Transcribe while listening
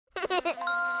Lellobee!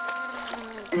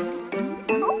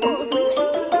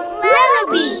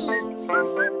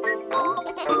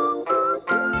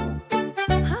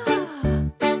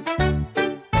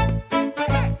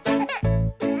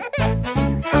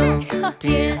 Oh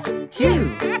dear, Hugh,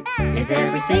 is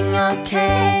everything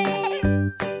okay?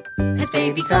 Has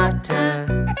baby got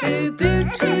a boo-boo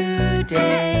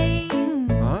today?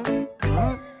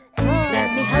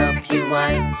 Let me help you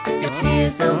wipe your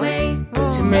tears away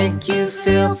to make you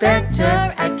feel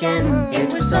better again.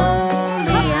 It was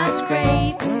only a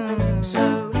scrape,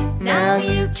 so now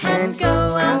you can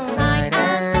go outside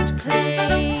and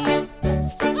play.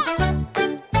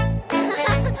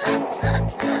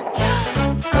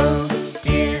 Oh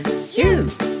dear, Hugh,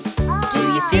 do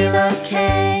you feel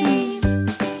okay?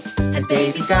 Has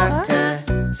baby got a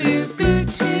boo-boo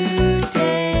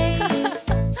today?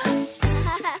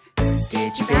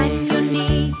 Did you bend your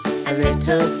knee a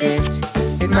little bit?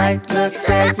 It might look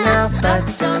red now, but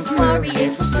don't worry,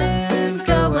 it will soon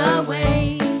go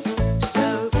away.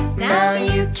 So now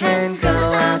you can go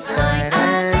outside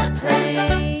and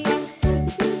play.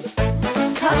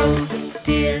 Oh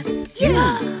dear,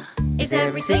 Hugh, is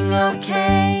everything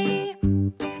okay?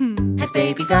 Has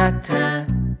baby got a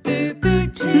boo-boo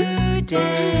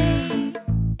today?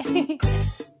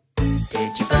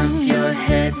 Did you bump your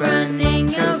head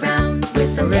running around?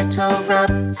 With a little rub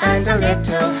and a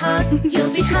little hug,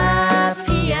 you'll be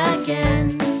happy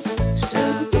again. So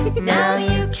now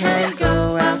you can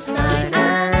go outside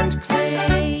and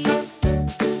play.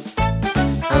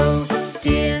 Oh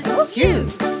dear, Hugh,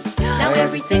 now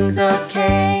everything's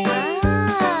okay.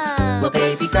 Well,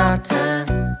 baby got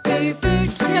a boo-boo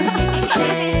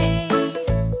today.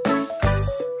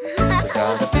 With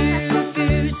all the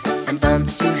boo-boos and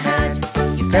bumps you had,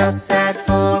 you felt sad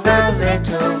for a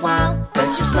little while, but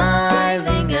you're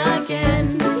smiling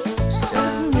again. So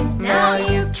now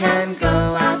you can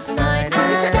go outside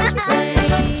and play.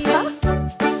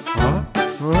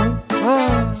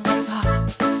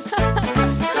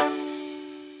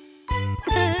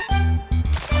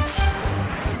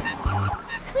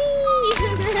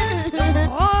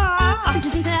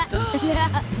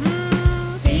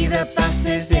 See the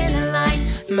buses in a line,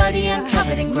 muddy and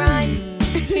covered in grime.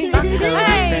 Buckle up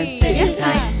and sit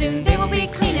tight, soon they will be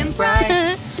clean and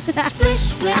bright. Splish,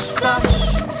 splish, splosh,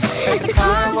 at the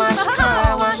car wash,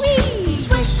 car wash.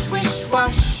 Swish, swish,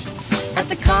 swash, at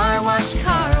the car wash,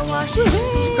 car wash.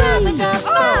 Scrub it up,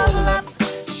 bubble up,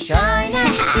 shine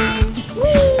and sheen.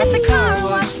 At the car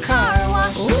wash,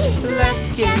 let's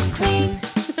get clean.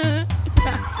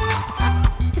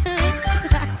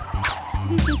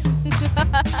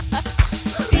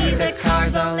 See the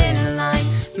cars all in a line,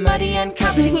 muddy and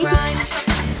covered in grime.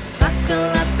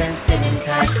 Buckle up and sit in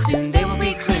tight, soon they will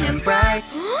be clean and bright.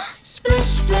 Splish,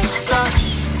 splish,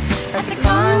 splash, at the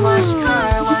car wash,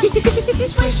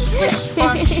 swish, swish,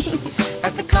 swash,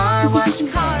 at the car wash,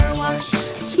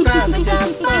 scrub it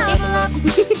up, bubble up,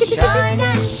 shine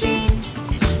and sheen.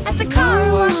 At the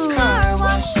car wash,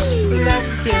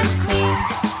 let's get clean.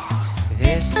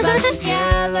 This bus is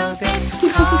yellow, this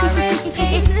car is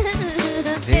pink.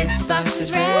 This bus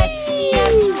is red,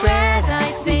 yes, red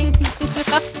I think.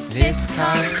 This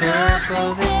car's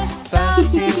purple, this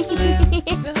bus is blue.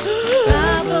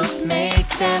 Bubbles make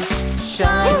them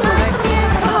shine like you.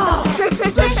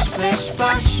 Splish, splish,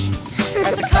 splash,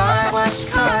 at the car wash,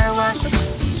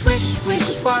 swish, swish,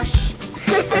 swash,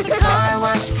 at the car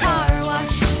wash,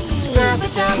 scrub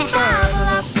it up, bubble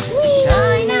up,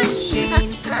 shine and sheen.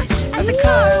 At the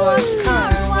car wash,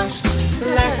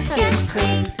 let's get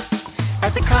clean.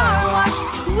 At the car wash,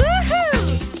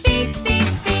 woohoo! Beep, beep,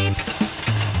 beep,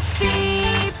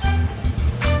 beep.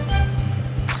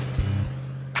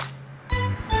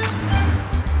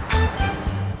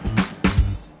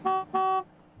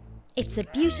 It's a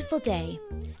beautiful day,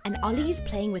 and Ollie is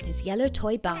playing with his yellow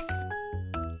toy bus.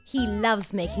 He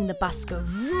loves making the bus go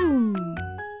vroom.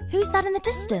 Who's that in the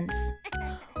distance?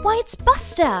 Why, it's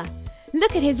Buster!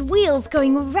 Look at his wheels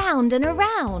going round and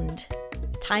around.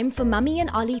 Time for Mummy and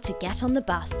Ollie to get on the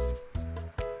bus.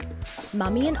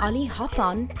 Mummy and Ollie hop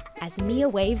on as Mia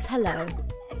waves hello.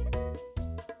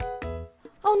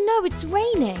 Oh no, it's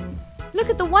raining. Look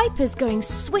at the wipers going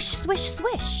swish, swish,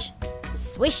 swish.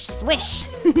 Swish, swish.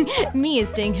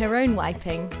 Mia's doing her own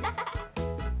wiping.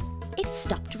 It's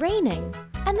stopped raining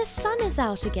and the sun is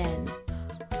out again.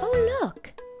 Oh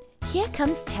look, here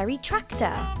comes Terry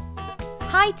Tractor.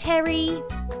 Hi Terry.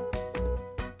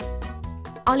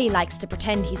 Ollie likes to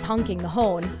pretend he's honking the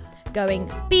horn, going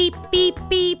beep, beep,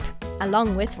 beep,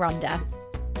 along with Rhonda.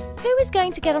 Who is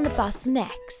going to get on the bus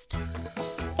next?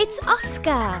 It's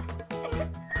Oscar.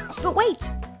 But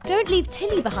wait, don't leave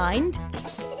Tilly behind.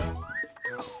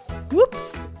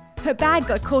 Whoops! Her bag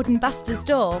got caught in Buster's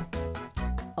door.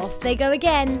 Off they go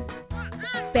again.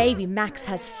 Baby Max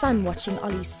has fun watching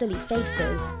Ollie's silly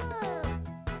faces.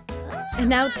 And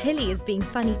now Tilly is being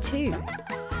funny too.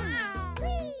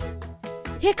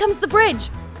 Here comes the bridge.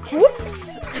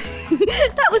 Whoops!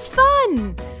 That was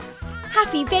fun!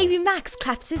 Happy Baby Max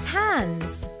claps his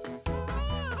hands.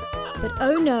 But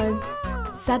oh no,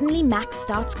 suddenly Max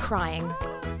starts crying.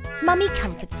 Mummy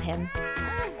comforts him.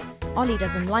 Ollie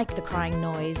doesn't like the crying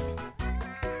noise.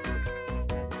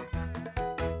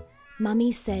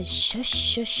 Mummy says shush,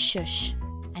 shush, shush,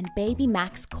 and Baby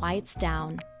Max quiets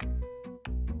down.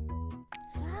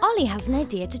 Ollie has an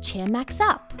idea to cheer Max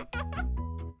up.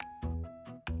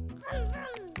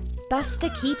 Buster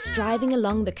keeps driving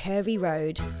along the curvy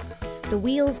road. The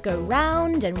wheels go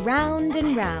round and round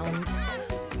and round.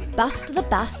 Buster the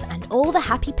bus and all the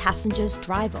happy passengers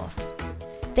drive off.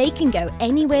 They can go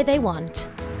anywhere they want.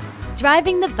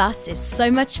 Driving the bus is so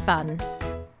much fun.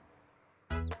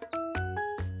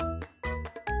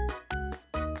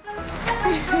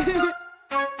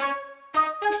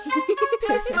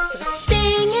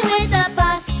 Singing with the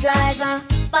bus driver,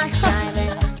 bus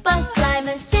driver, bus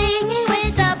driver. Singing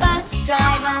with the bus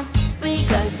driver. We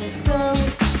go to school.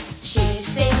 She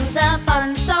sings a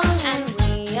fun song and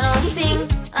we all sing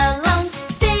along.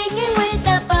 Singing with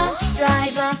the bus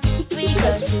driver. We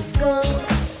go to school.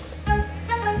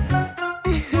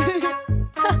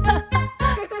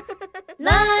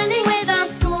 Learning with our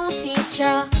school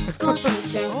teacher, school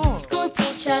teacher, school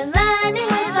teacher. Learning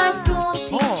with our school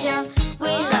teacher. We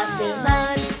love to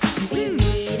learn. We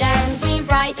read and we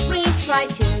write. We try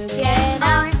to get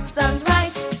our sums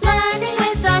right. Learning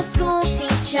with our school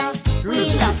teacher.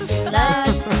 We love to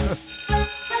learn.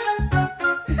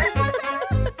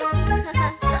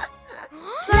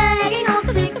 Playing all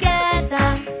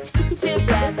together,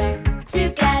 together,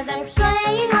 together.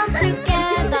 Playing all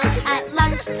together at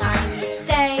lunchtime each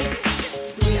day.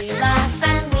 We laugh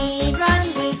and we run,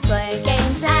 we play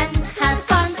games and have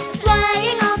fun.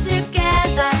 Playing all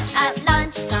together at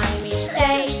lunchtime each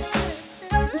day.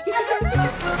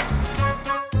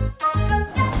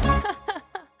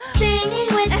 Singing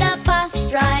with the bus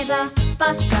driver,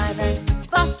 bus driver,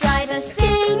 bus driver.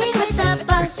 Singing with the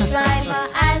bus driver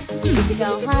as we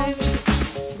go home.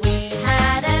 We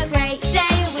had a great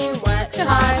day, we worked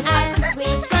hard and we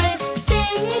played.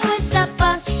 Singing with the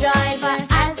bus driver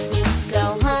as we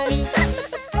go home.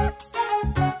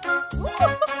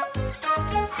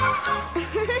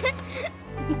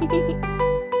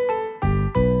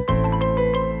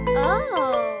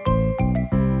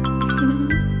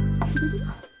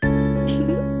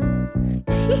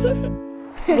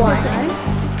 One,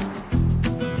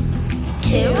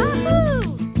 two,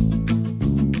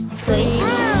 3,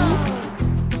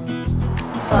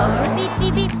 4, beep,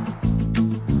 beep, beep.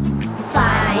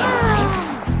 5,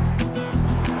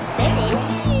 6,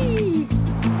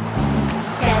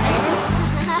 7,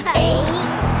 8,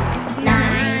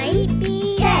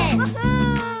 9, 10.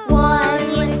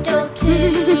 1 little, 2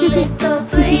 little,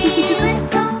 3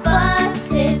 little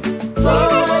buses. 4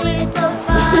 little,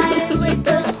 5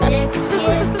 little, 6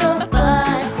 little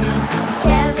buses.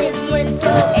 7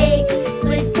 little, 8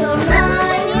 little,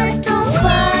 9 little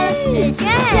buses.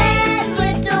 10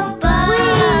 little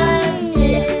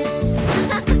buses.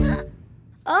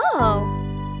 Oh!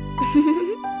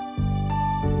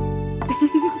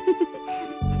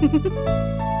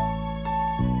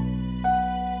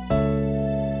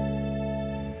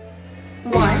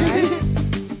 One,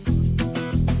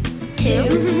 2,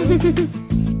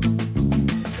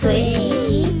 3,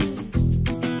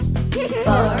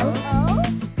 4,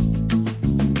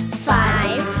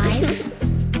 5,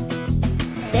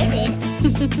 6,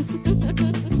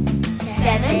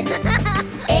 7,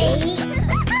 8,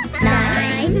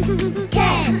 9,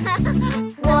 10.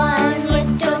 1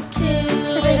 little, 2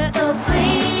 little, 3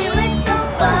 little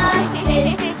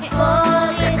buses. 4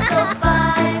 little,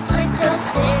 5 little,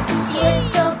 6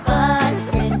 little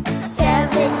buses.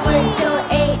 7 little,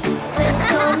 8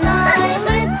 little, 9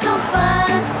 little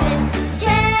buses.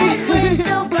 10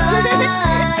 little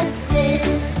buses.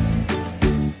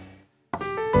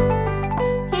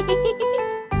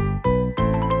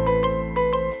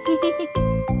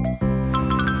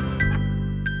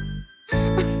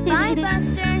 Bye,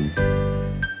 Buster.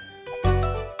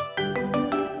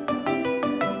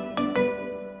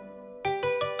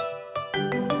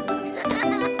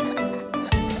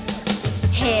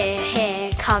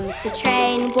 Here comes the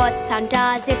train. What sound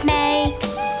does it make?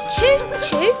 Choo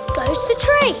choo goes the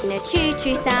train. A choo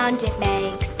choo sound it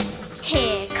makes.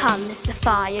 Here comes the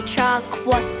fire truck.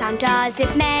 What sound does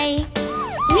it make?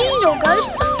 Needle goes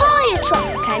the fire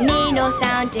truck. A needle no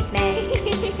sound it makes.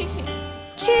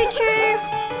 Choo-choo!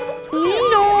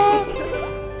 No!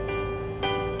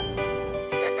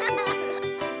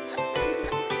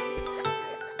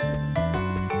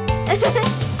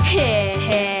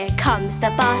 Here comes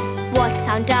the bus. What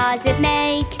sound does it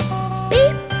make?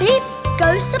 Beep, beep,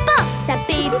 goes the bus. A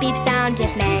beep, beep sound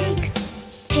it makes.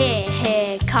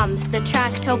 Here comes the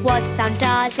tractor. What sound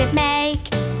does it make?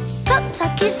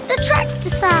 Tuk-tuk is the tractor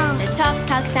sound. The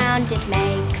tuk-tuk sound it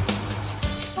makes.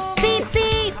 Beep,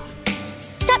 beep,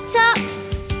 tap-tap.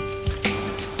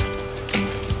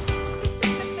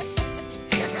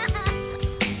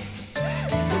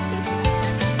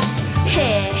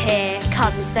 Here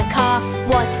comes the car.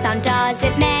 What sound does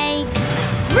it make?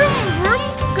 Vroom, vroom,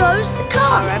 goes the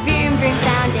car. A vroom, vroom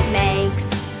sound it makes.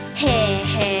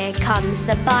 Here comes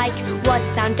the bike. What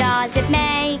sound does it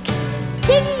make?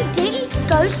 Ding, ding,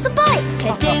 goes the bike.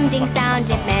 A ding, ding sound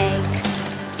it makes.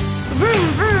 Vroom,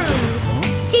 vroom,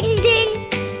 ding, ding.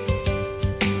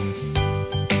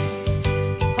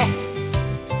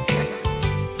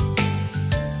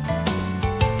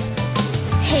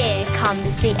 Here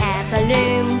comes the air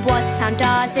balloon. What sound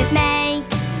does it make?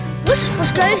 Whoosh,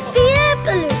 whoosh goes the air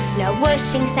balloon. No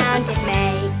whooshing sound it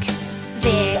makes.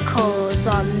 Vehicles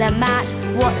on the mat.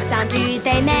 What sound do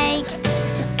they make?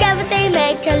 Together they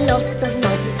make a lot of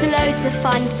noise. It's loads of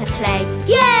fun to play.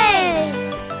 Yay!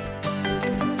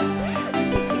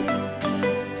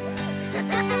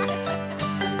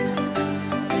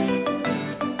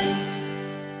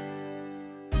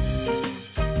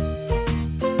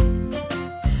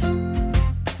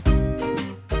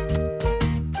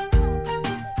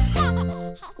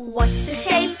 What's the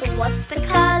shape? What's the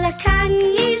colour? Can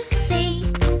you see?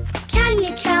 Can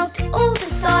you count all the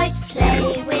sides?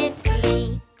 Play with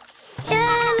me.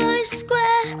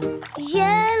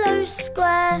 Yellow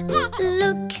square,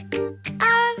 look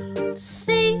and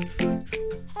see.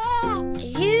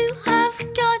 You have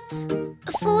got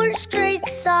 4 straight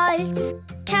sides.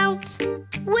 Count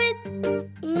with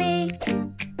me.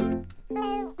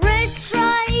 Red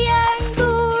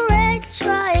triangle,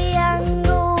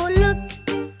 look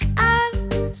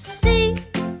and see.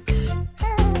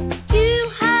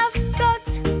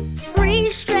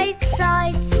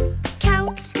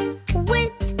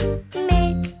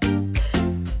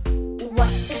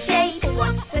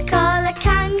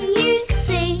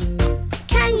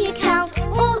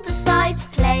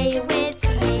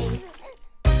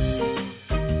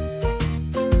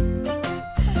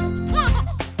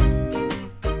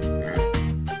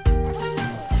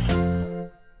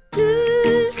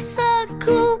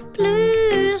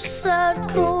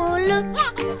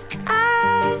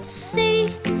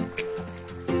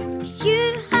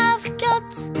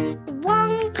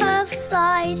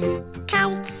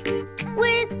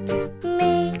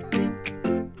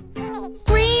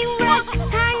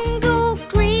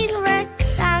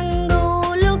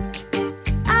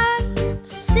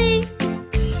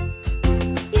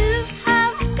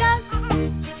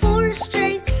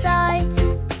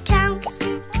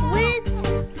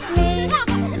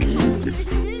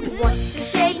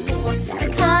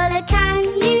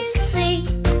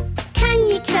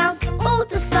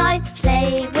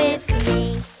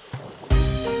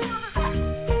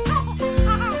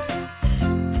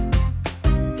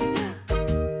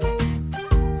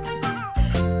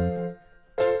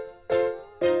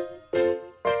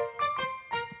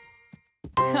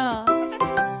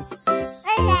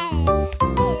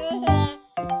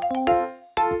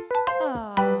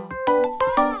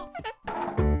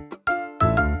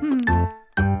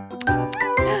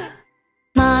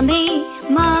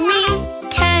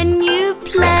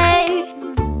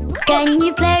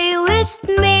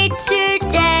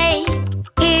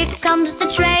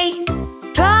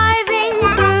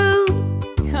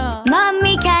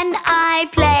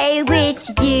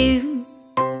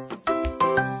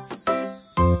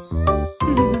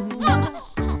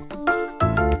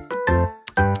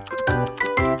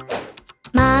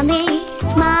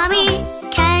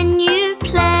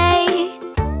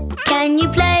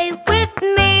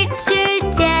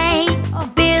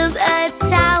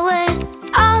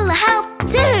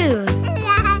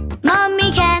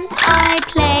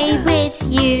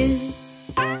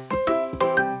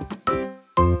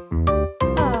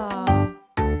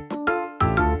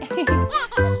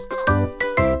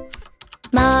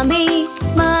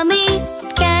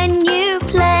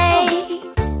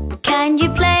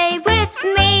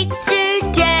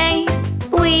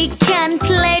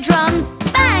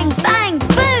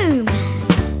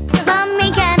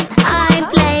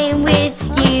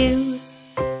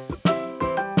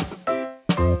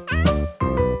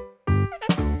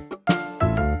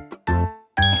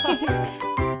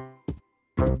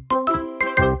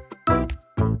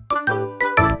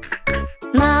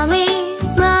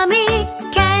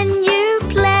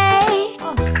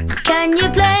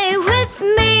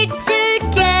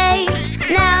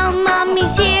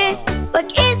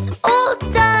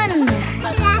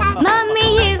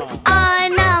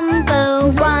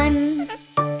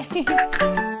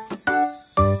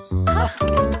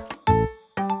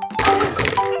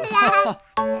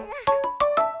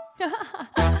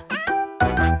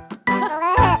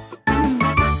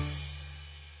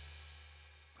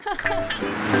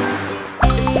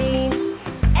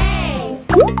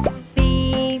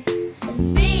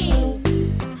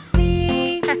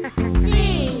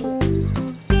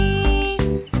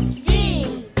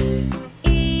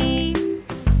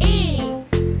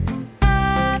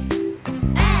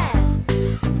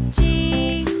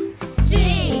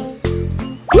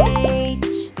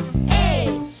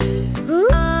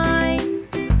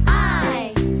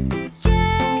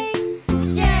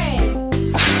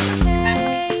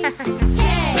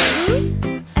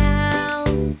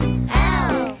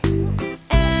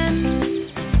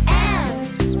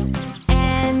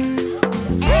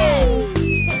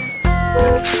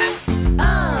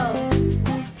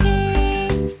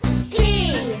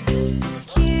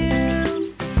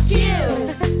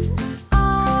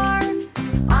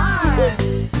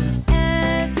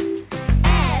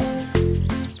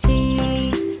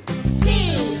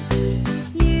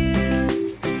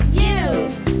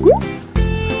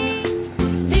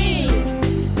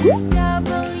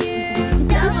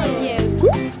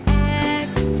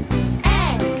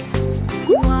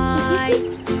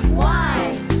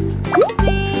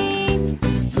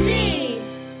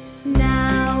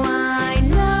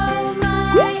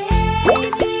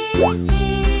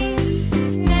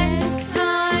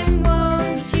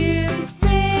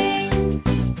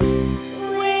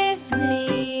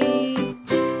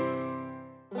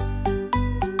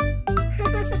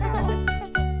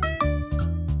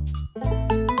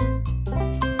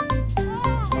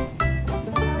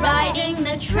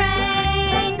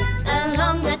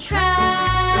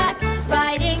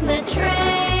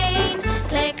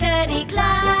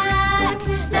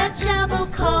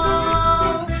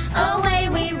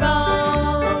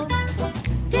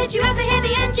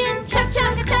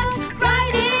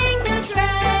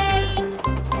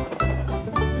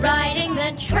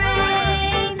 the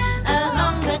train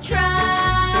along the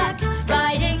track,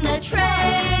 riding the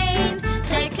train,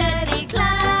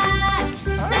 clickety-clack.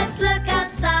 Let's look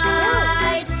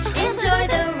outside, enjoy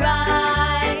the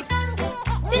ride.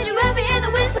 Did you ever hear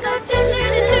the whistle go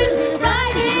toot-toot-toot-toot?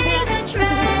 Riding the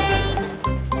train,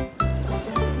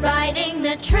 riding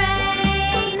the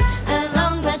train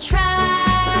along the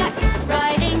track,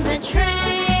 riding the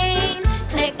train,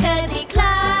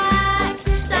 clickety-clack.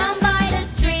 Down by the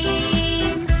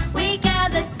stream, we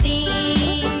gather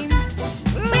steam.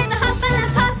 With a huff and a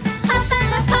puff, huff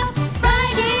and a puff,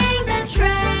 riding the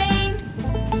train.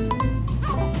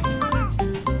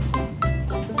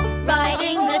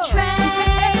 Riding the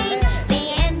train, the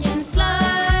engine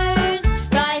slows.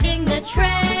 Riding the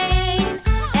train,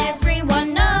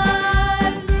 everyone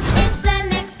knows it's the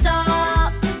next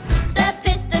stop. The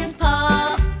pistons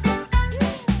pop.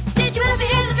 Did you ever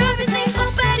hear the driver say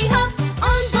hoppity hop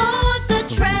on board the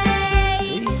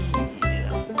train?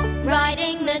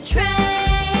 Riding the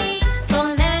train for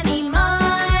many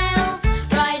miles.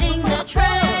 Riding the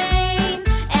train,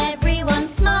 everyone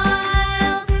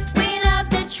smiles. We love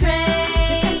the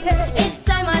train, it's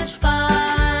so much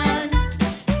fun.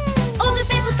 All the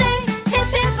people say hip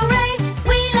hip hooray.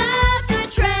 We love the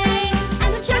train, and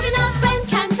the children ask when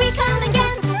can we come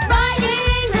again?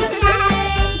 Riding the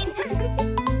train.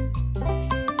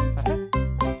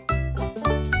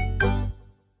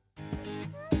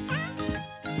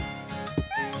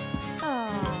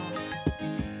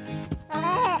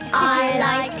 I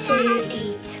like to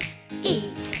eat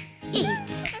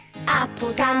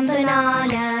apples and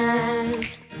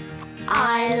bananas.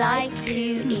 I like to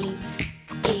eat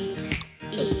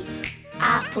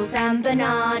apples and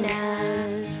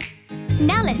bananas.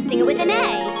 Now let's sing it with an A.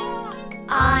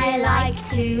 I like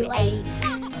to eat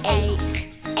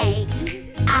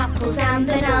apples and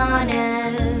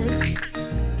bananas.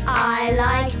 I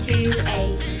like to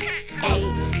eat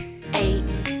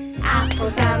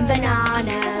apples and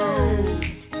bananas.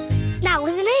 Now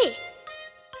with an E.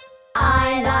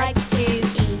 I like to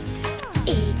eat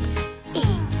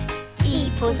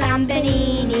apples and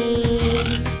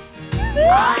bananas.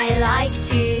 I like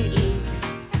to eat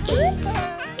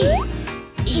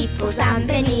apples and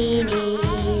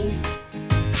bananas.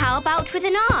 How about with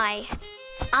an I?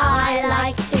 I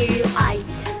like to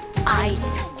eat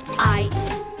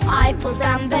apples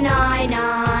and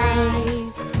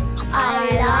bananas. I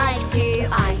like to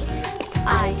eat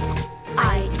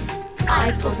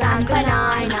apples and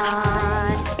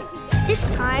bananas. This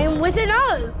time with an O.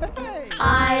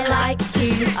 I like to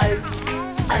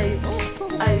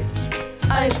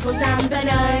apples and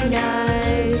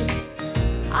bananas.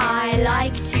 I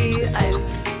like to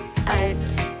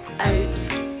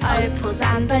apples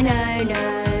and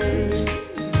bananas.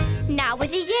 Now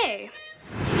with a U.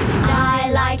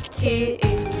 I like to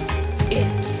eat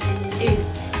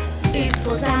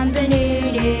apples and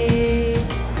bananas.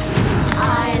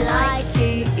 I like to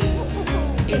eat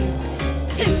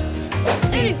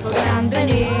apples and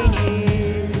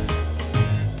bananas.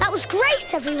 That was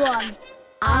great, everyone.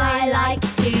 I like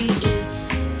to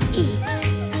eat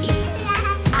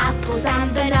apples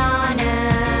and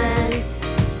bananas.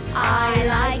 I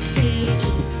like to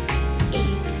eat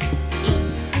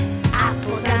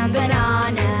apples and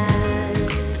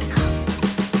bananas.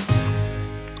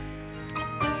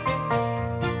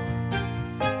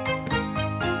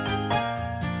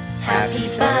 Happy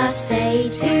birthday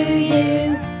to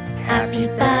you. Happy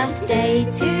birthday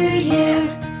to you.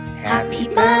 Happy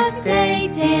birthday,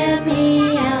 dear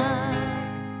Mia.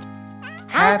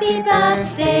 Happy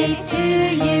birthday to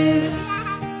you.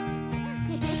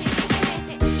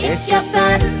 It's your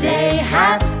birthday,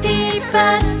 happy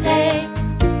birthday.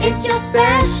 It's your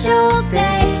special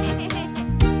day.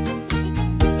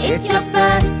 It's your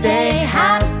birthday,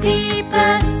 happy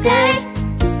birthday.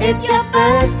 It's your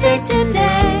birthday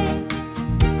today.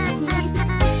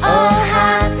 Oh,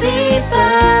 happy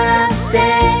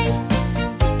birthday.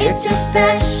 It's your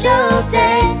special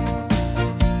day.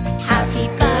 Happy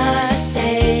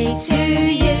birthday to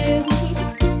you.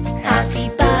 Happy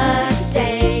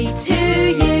birthday to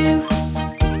you.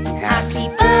 Happy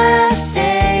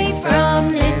birthday from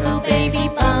little baby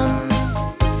Bum.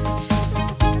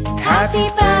 Happy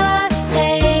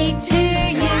birthday to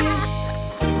you.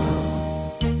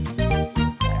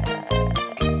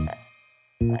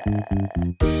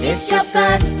 It's your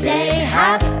birthday,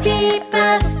 happy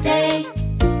birthday.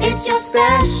 It's your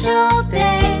special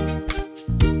day.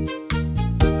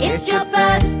 It's your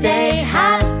birthday,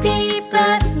 happy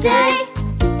birthday.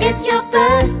 It's your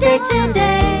birthday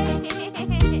today.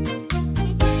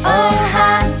 Oh,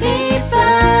 happy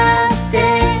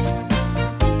birthday.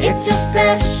 It's your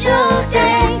special day.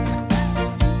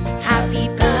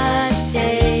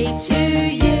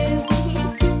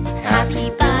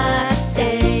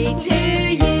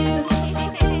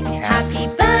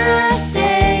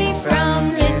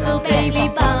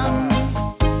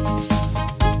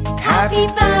 Happy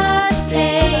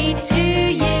birthday to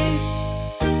you.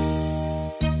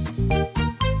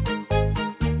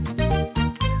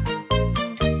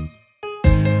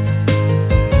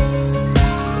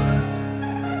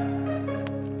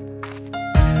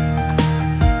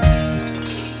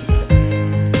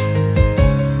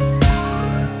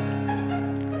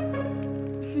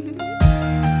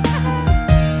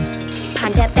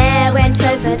 Panda bear went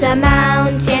over the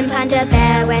mountain. Panda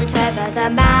bear went over the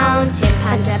mountain.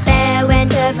 Panda bear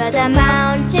went over the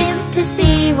mountain to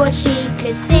see what she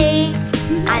could see.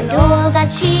 And all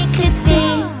that she could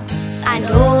see,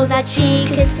 and all that she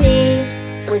could see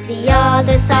was the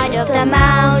other side of the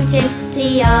mountain.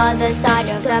 The other side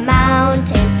of the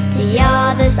mountain. The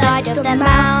other side of the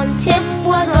mountain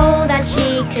was all that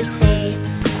she could see.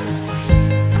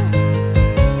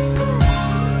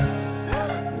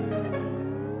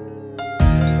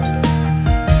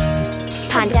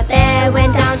 Panda bear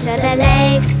went down to the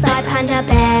lakeside. Panda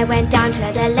bear went down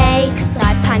to the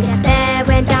lakeside. Panda bear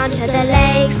went down to the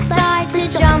lakeside to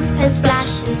jump and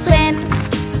splash and swim.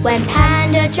 When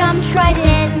Panda jumped right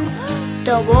in,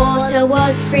 the water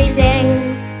was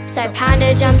freezing. So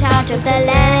Panda jumped out of the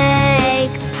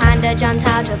lake. Panda jumped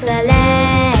out of the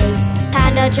lake.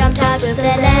 Panda jumped out of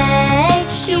the lake.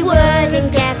 She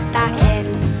wouldn't get back in.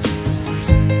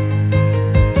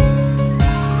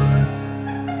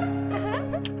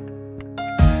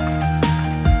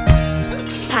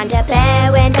 Panda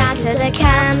bear went down to the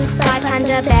campsite.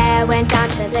 Panda bear went down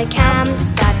to the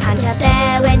campsite. Panda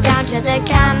bear went down to the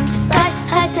campsite.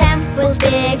 Her tent was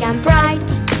big and bright.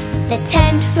 The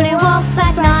tent flew off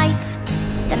at night.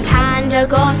 Then Panda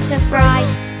got a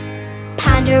fright.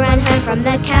 Panda ran home from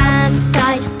the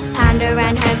campsite. Panda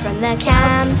ran home from the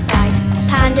campsite.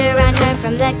 Panda ran home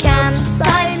from the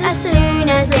campsite as soon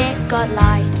as it got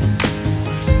light.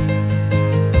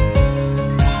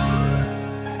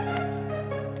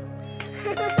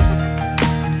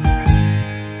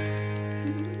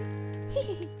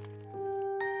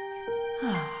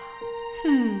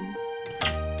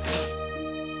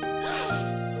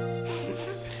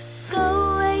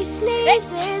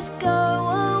 Sneezes, go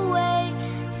away.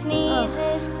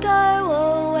 Sneezes,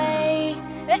 go away.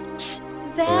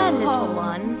 There, little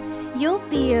one. You'll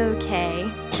be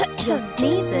okay. Your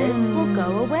sneezes will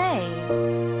go away.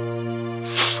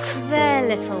 There,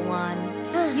 little one.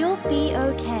 You'll be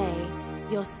okay.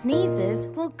 Your sneezes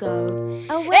will go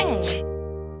away.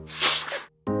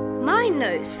 My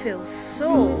nose feels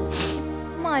sore.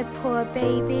 My poor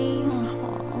baby.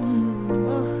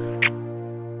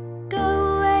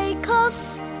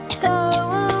 Cough, go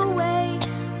away.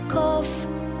 Cough,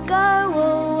 go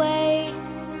away.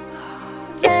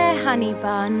 There, honey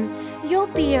bun. You'll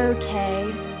be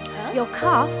okay. Your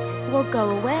cough will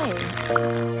go away.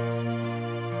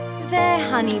 There,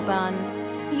 honey bun.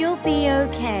 You'll be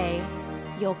okay.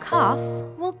 Your cough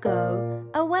will go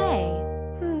away.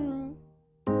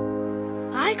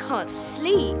 I can't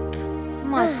sleep.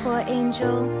 My poor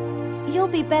angel. You'll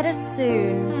be better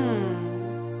soon.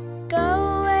 Go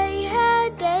away,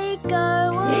 headache, go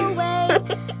away.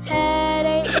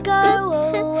 Headache, go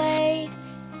away.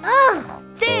 Oh,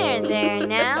 there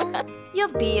now.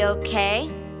 You'll be okay.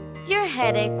 Your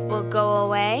headache will go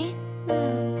away.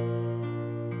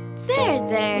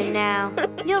 There now.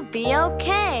 You'll be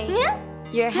okay.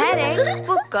 Your headache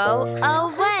will go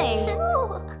away.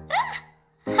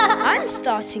 I'm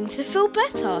starting to feel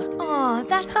better. Oh,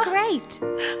 that's great.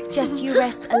 Just you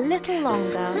rest a little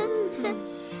longer.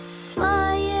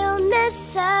 My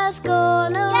illness has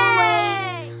gone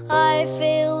away. I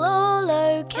feel all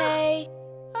okay.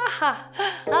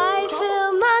 I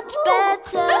feel much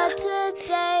better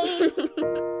today.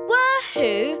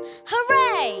 Woohoo!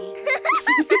 Hooray!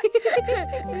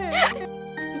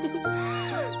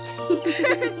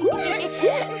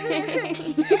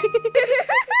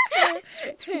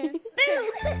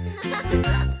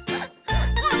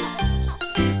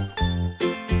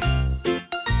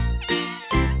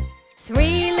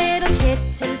 Three little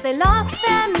kittens, they lost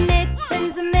their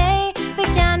mittens and they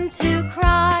began to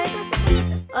cry.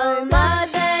 Oh,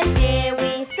 mother dear,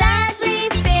 we sadly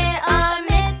fear our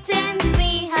mittens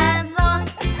we have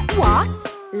lost. What?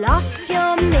 Lost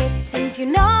your mittens, you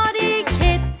naughty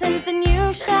kittens, then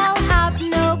you shall have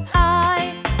no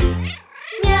pie.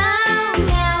 Meow,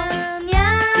 meow,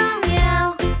 meow,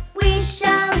 meow, we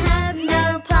shall have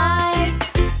no pie.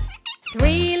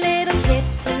 Three little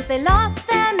kittens, they lost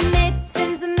their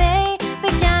mittens and they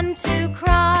began to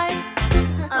cry.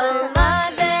 Oh,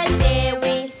 mother dear,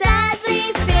 we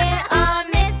sadly fear our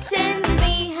mittens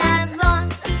we have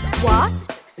lost.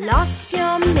 What? Lost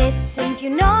your mittens, you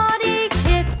naughty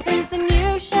kittens, then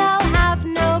you shall have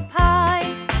no pie.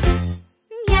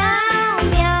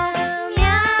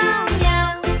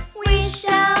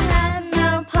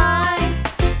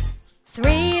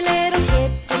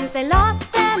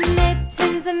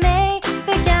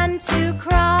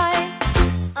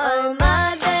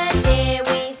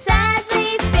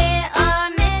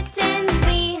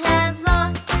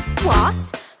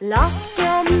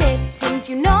 mittens,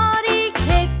 you naughty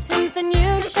kittens, then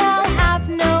you shall have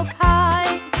no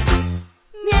pie.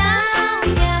 Meow,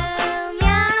 meow,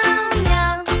 meow,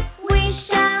 meow, we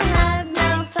shall have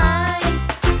no pie.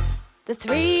 The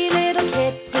three little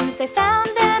kittens, they found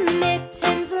their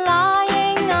mittens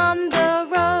lying on the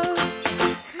road.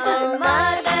 Oh,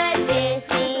 mother dear,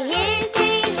 see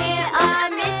here, our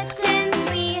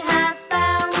mittens we have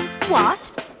found.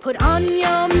 What? Put on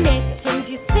your mittens,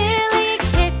 you silly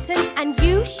kittens, and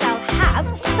you shall have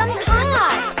some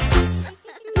pie.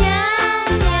 Meow,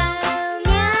 meow,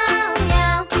 meow,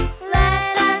 meow,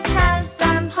 let us have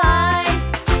some pie.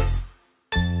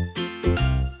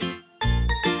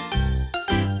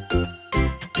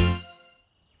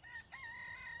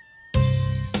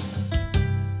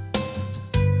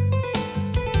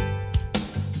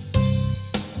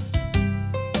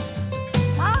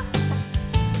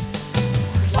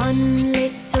 One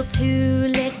little, two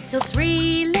little,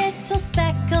 three little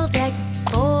speckled eggs,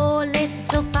 4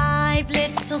 little, 5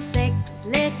 little, 6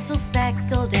 little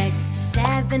speckled eggs,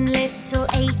 7 little,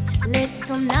 8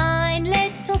 little, 9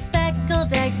 little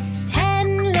speckled eggs,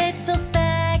 10 little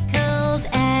speckled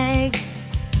eggs.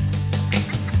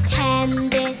 10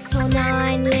 little,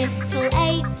 9 little,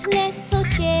 8 little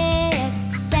chicks,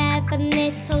 7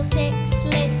 little, 6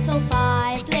 little,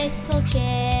 5 little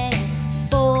chicks,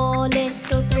 4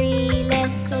 little, 3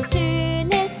 little, 2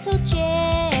 little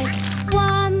chicks,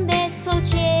 1 little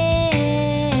chick.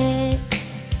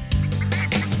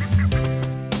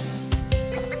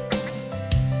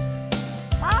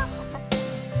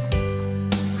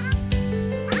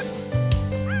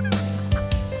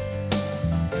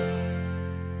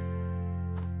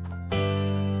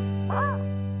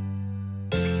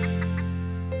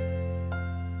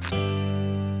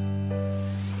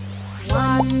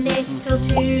 One little,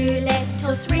 2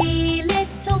 little, 3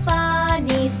 little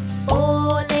bunnies,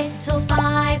 4 little,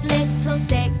 5 little,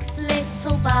 6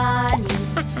 little bunnies,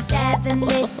 7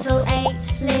 little,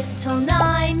 8 little,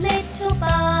 9 little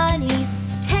bunnies,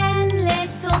 10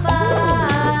 little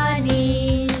bunnies.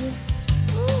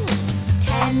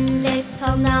 10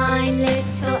 little, 9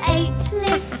 little, 8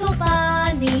 little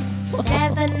bunnies,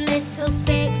 7 little,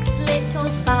 6 little,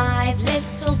 5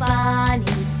 little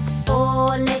bunnies,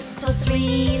 4 little,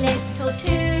 3 little,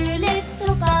 2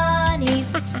 little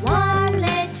bunnies, 1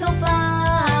 little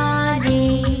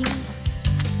bunny.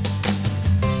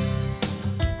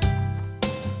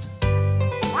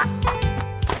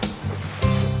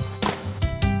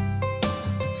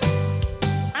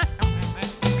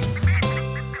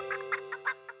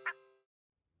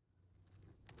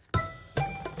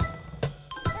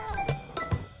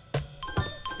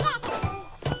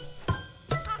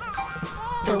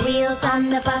 The wheels on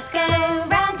the bus go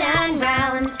round and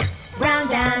round,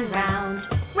 round and round,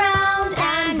 round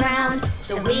and round.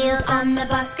 The wheels on the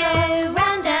bus go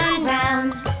round and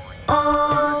round,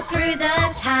 all through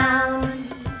the town.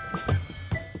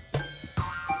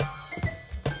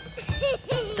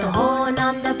 The horn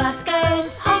on the bus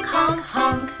goes honk, honk,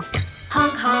 honk,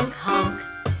 honk, honk, honk,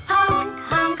 honk,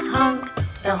 honk, honk.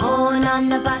 The horn on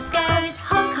the bus goes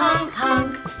honk, honk,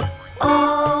 honk,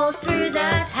 all through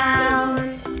the town.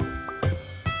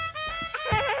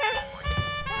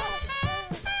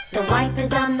 The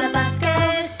wipers on the bus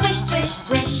go swish, swish,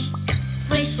 swish,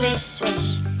 swish, swish,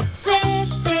 swish, swish,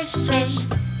 swish, swish.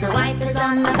 The wipers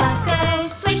on the bus go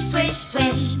swish, swish,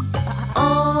 swish,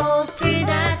 all through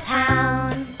the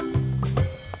town.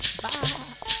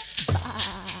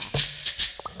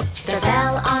 The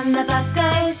bell on the bus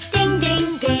goes ding,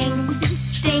 ding, ding,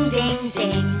 ding, ding,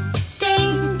 ding,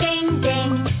 ding, ding,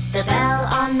 ding. The bell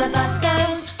on the bus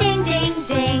goes ding, ding,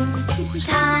 ding.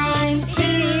 Time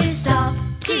to stop.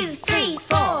 2, 3,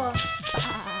 4.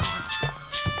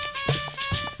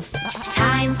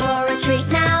 Time for a treat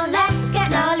now. Let's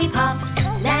get lollipops.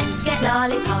 Let's get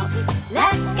lollipops.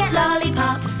 Let's get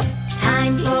lollipops.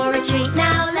 Time for a treat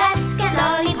now. Let's get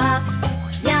lollipops.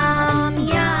 Yum,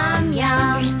 yum,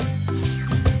 yum.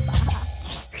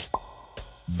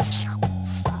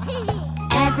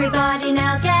 Everybody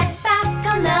now get back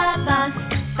on the bus.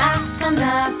 Back on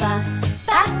the bus.